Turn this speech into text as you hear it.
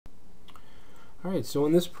Alright, so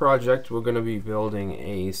in this project we're going to be building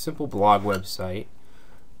a simple blog website.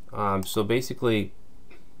 So basically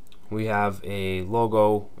we have a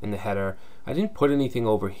logo in the header. I didn't put anything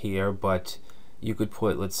over here, but you could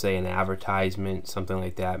put, let's say, an advertisement, something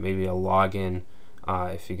like that, maybe a login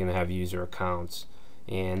if you're going to have user accounts.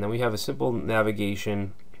 And then we have a simple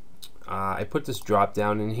navigation. I put this drop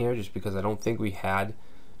down in here just because I don't think we've had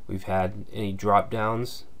any drop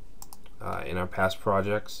downs in our past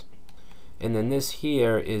projects. And then this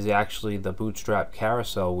here is actually the Bootstrap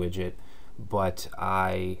carousel widget, but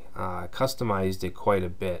I customized it quite a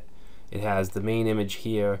bit. It has the main image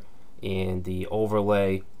here and the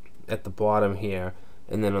overlay at the bottom here,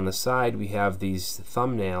 and then on the side we have these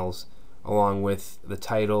thumbnails along with the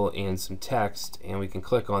title and some text, and we can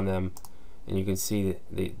click on them and you can see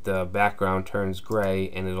the background turns gray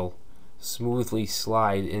and it'll smoothly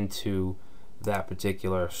slide into that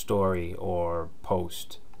particular story or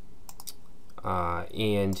post.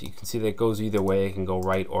 And you can see that it goes either way. It can go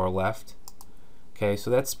right or left. Okay,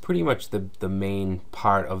 so that's pretty much the main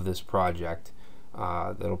part of this project.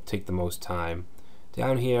 That'll take the most time.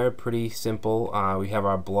 Down here, pretty simple. We have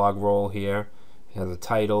our blog roll here. It has a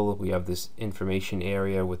title. We have this information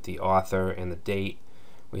area with the author and the date.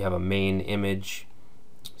 We have a main image,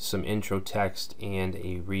 some intro text, and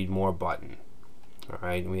a read more button.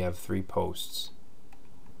 Alright, we have 3 posts.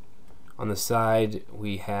 On the side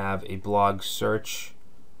we have a blog search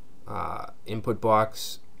input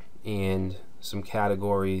box and some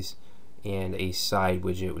categories and a side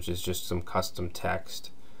widget, which is just some custom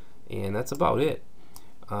text, and that's about it.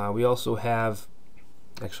 We also have,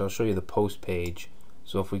 actually I'll show you the post page.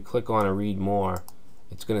 So if we click on a read more,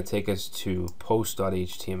 it's going to take us to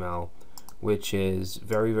post.html, which is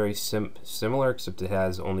very similar, except it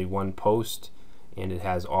has only one post and it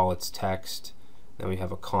has all its text. Then we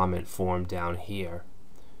have a comment form down here.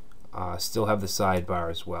 Still have the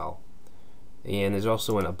sidebar as well. And there's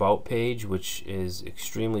also an about page, which is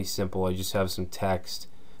extremely simple. I just have some text.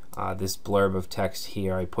 This blurb of text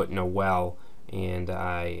here I put in a well, and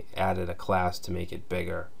I added a class to make it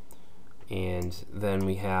bigger. And then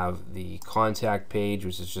we have the contact page,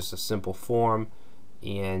 which is just a simple form,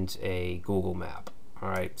 and a Google map.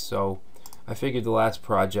 Alright, so I figured the last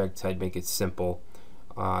project I'd make it simple.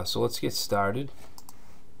 So let's get started.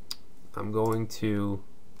 I'm going to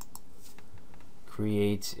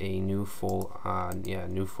create a new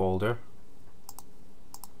folder,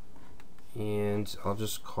 and I'll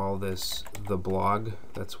just call this the blog.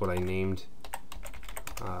 That's what I named.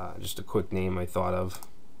 Just a quick name I thought of.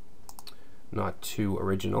 Not too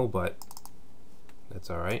original, but that's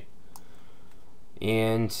alright.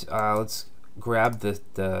 And let's grab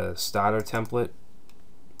the starter template.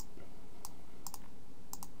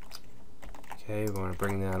 Okay, we want to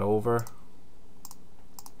bring that over,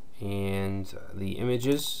 and the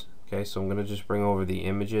images. Okay, so I'm going to just bring over the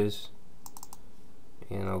images,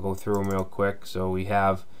 and I'll go through them real quick. So we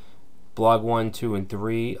have blog 1, 2, and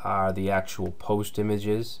 3 are the actual post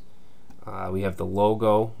images. We have the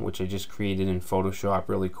logo, which I just created in Photoshop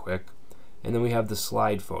really quick, and then we have the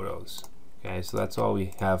slide photos. Okay, so that's all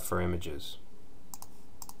we have for images.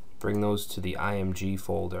 Bring those to the IMG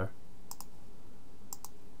folder.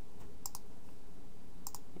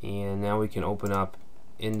 And now we can open up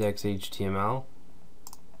index.html,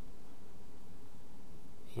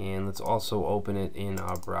 and let's also open it in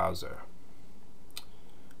our browser.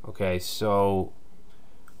 Okay, so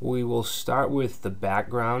we will start with the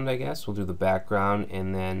background, I guess. We'll do the background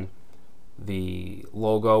and then the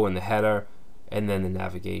logo and the header and then the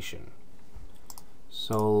navigation.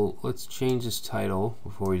 So let's change this title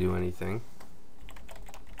before we do anything.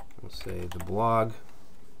 We'll say the blog.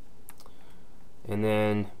 And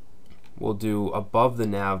then we'll do above the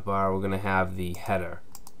navbar, we're going to have the header.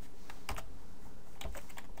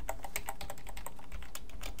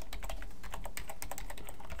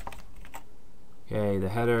 Okay, the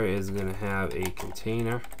header is going to have a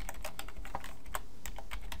container.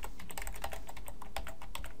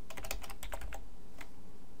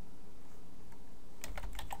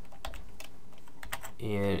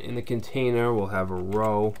 And in the container we'll have a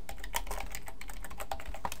row.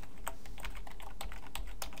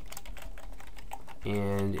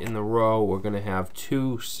 And in the row we're going to have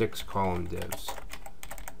 2 6-column divs.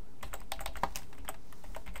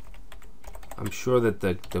 I'm sure that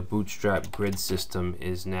the Bootstrap grid system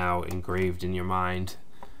is now engraved in your mind.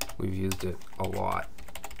 We've used it a lot.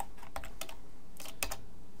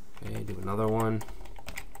 Okay, do another one.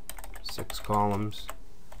 6 columns.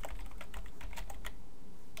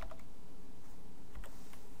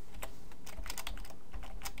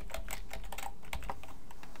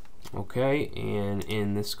 Okay, and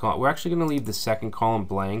in this column, we're actually going to leave the second column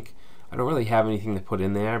blank. I don't really have anything to put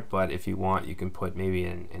in there, but if you want, you can put maybe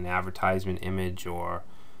an advertisement image or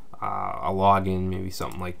a login, maybe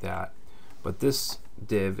something like that. But this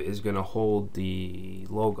div is going to hold the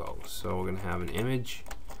logo. So we're going to have an image.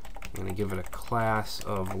 I'm going to give it a class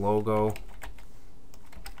of logo,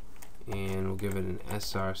 and we'll give it an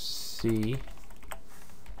src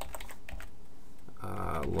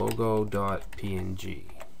logo.png.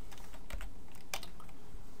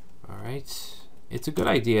 Alright, it's a good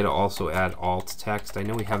idea to also add alt text. I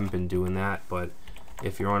know we haven't been doing that, but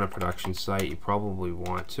if you're on a production site, you probably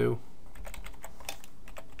want to.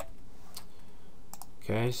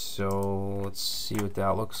 Okay, so let's see what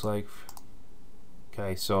that looks like.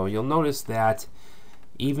 Okay, so you'll notice that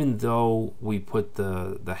even though we put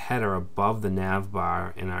the header above the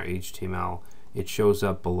navbar in our HTML, it shows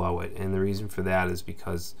up below it, and the reason for that is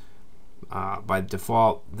because by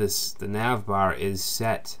default the navbar is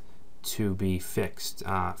set to be fixed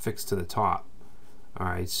to the top.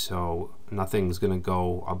 Alright, so nothing's gonna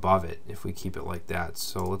go above it if we keep it like that.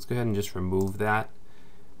 So let's go ahead and just remove that.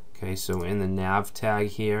 Okay, so in the nav tag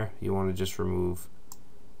here, you want to just remove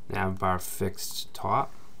navbar fixed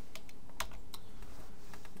top.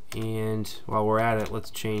 And while we're at it, let's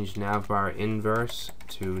change navbar inverse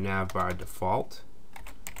to navbar default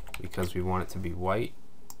because we want it to be white.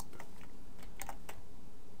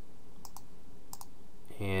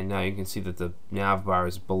 And now you can see that the navbar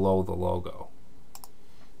is below the logo.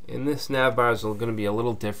 And this navbar is going to be a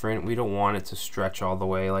little different. We don't want it to stretch all the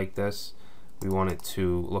way like this. We want it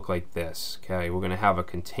to look like this. Okay, we're going to have a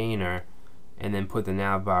container and then put the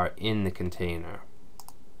navbar in the container.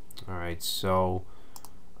 Alright, so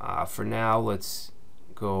for now, let's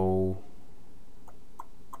go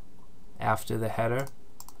after the header,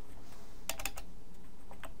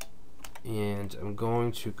 and I'm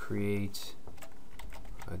going to create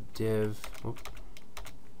a div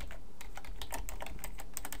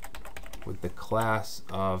with the class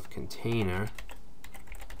of container,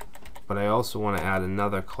 but I also want to add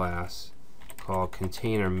another class called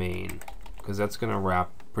container main because that's going to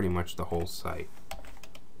wrap pretty much the whole site.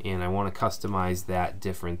 And I want to customize that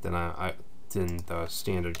different than than the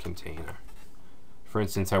standard container. For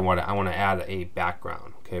instance, I want to add a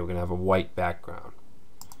background. Okay, we're going to have a white background.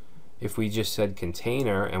 If we just said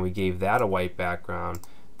container and we gave that a white background,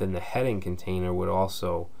 then the heading container would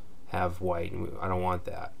also have white, and I don't want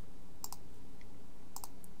that.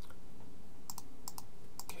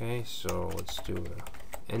 Okay, so let's do an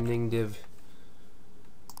ending div.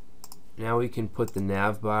 Now we can put the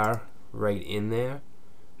navbar right in there.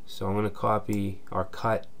 So I'm going to copy or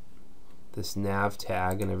cut this nav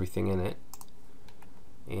tag and everything in it,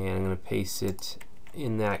 and I'm going to paste it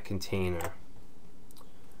in that container.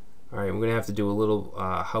 Alright, we're going to have to do a little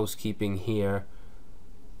housekeeping here.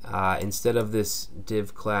 Instead of this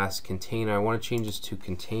div class container, I want to change this to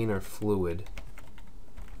container fluid.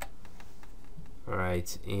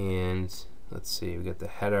 Alright, and let's see, we got the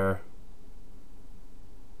header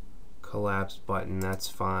collapse button, that's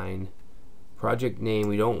fine. Project name,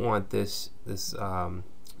 we don't want this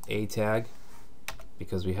A tag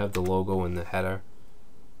because we have the logo in the header.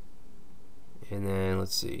 And then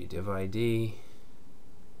let's see, div ID.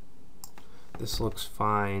 This looks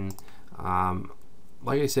fine.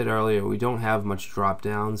 Like I said earlier, we don't have much drop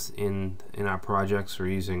downs in our projects. We're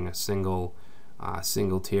using a single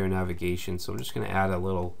tier navigation, so I'm just going to add a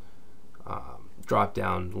little drop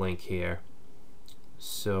down link here.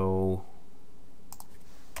 So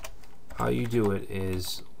how you do it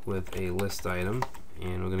is with a list item,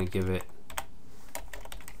 and we're going to give it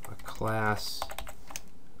a class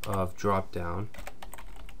of drop down,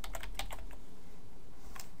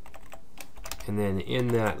 and then in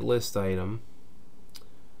that list item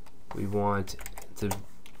we want to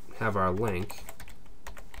have our link,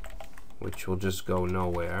 which will just go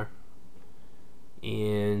nowhere.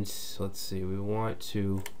 And let's see, we want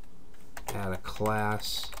to add a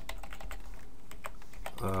class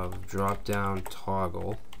of drop down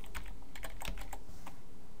toggle,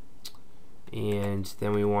 and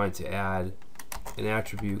then we want to add an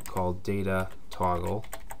attribute called data toggle,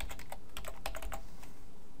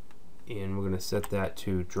 and we're going to set that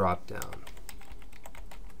to drop down.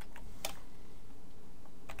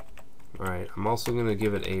 Alright, I'm also going to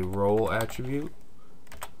give it a role attribute.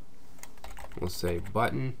 We'll say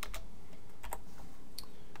button,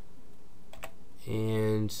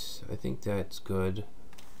 and I think that's good.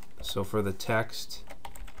 So for the text,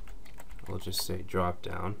 we'll just say drop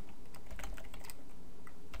down.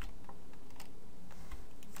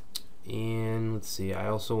 And let's see, I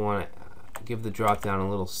also want to give the drop down a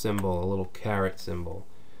little symbol, a little caret symbol.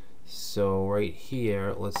 So right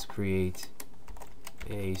here, let's create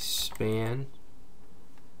a span,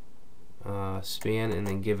 and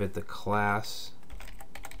then give it the class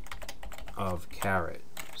of caret,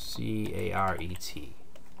 C-A-R-E-T.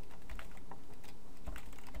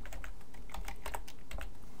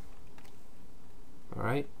 All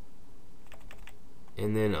right.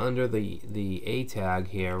 And then under the A tag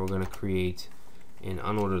here, we're going to create an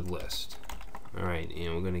unordered list. All right,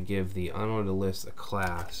 and we're going to give the unordered list a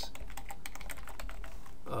class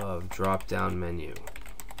of drop-down menu.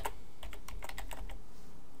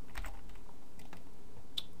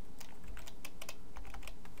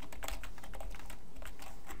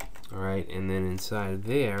 All right, and then inside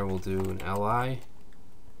there, we'll do an li,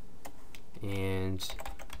 and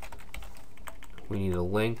we need a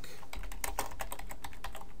link.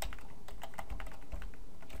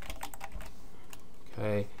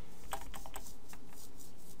 Okay.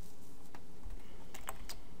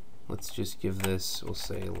 Let's just give this, we'll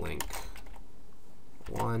say link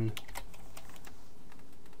 1.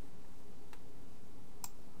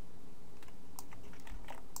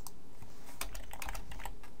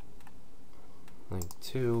 Link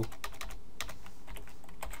 2.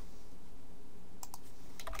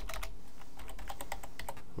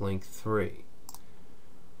 Link 3.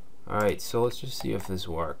 Alright, so let's just see if this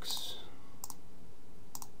works.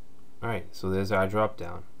 Alright, so there's our drop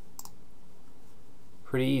down.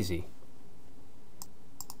 Pretty easy.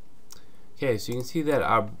 Okay, so you can see that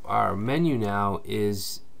our menu now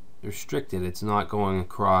is restricted. It's not going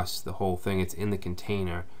across the whole thing. It's in the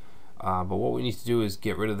container. But what we need to do is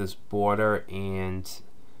get rid of this border, and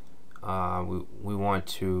we want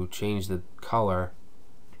to change the color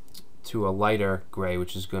to a lighter gray,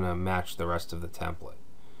 which is going to match the rest of the template.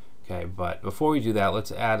 Okay, but before we do that,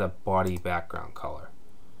 let's add a body background color.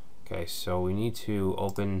 Okay, so we need to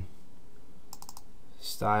open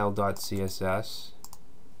style.css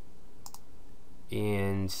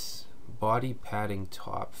and body padding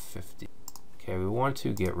top 50. Okay, we want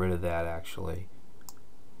to get rid of that actually.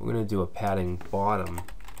 We're going to do a padding bottom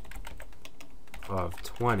of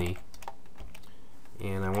 20,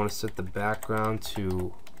 and I want to set the background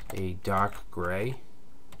to a dark gray.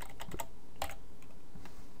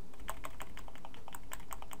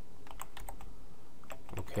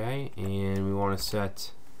 Okay, and we want to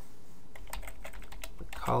set the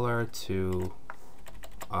color to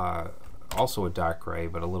also a dark gray,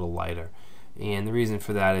 but a little lighter. And the reason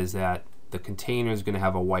for that is that the container is going to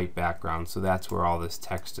have a white background, so that's where all this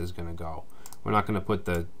text is going to go. We're not going to put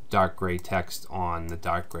the dark gray text on the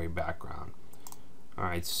dark gray background.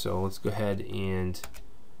 Alright, so let's go ahead and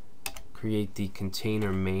create the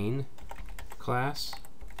container main class.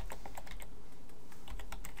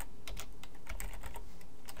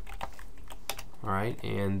 Alright,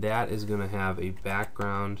 and that is going to have a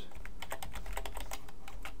background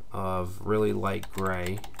of really light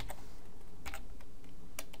gray.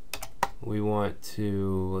 We want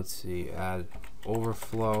to, let's see, add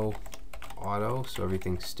overflow auto so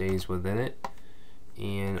everything stays within it,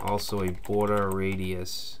 and also a border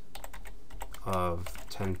radius of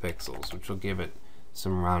 10 pixels, which will give it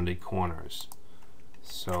some rounded corners.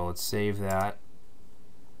 So let's save that.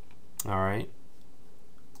 Alright.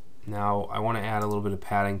 Now I want to add a little bit of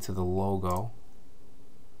padding to the logo.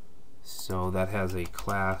 So that has a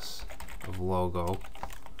class of logo.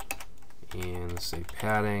 And let's say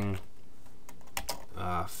padding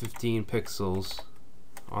 15 pixels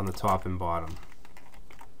on the top and bottom.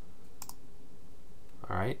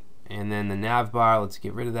 Alright. And then the navbar, let's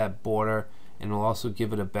get rid of that border, and we'll also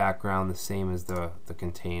give it a background the same as the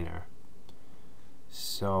container.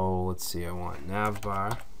 So let's see, I want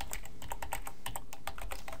navbar.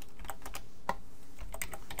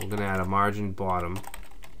 We're going to add a margin bottom,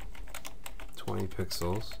 20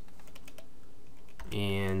 pixels,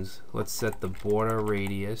 and let's set the border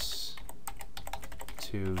radius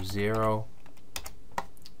to 0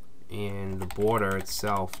 and the border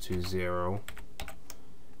itself to 0,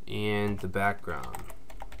 and the background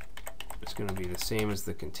is going to be the same as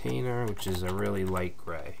the container, which is a really light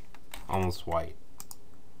gray, almost white.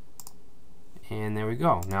 And there we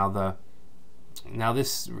go. Now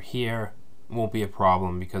this here won't be a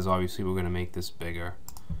problem because obviously we're going to make this bigger,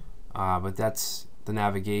 but that's the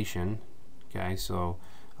navigation. Okay, so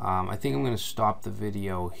I think I'm going to stop the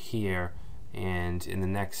video here, and in the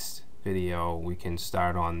next video we can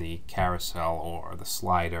start on the carousel or the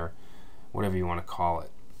slider, whatever you want to call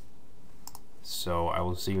it. So I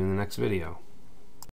will see you in the next video.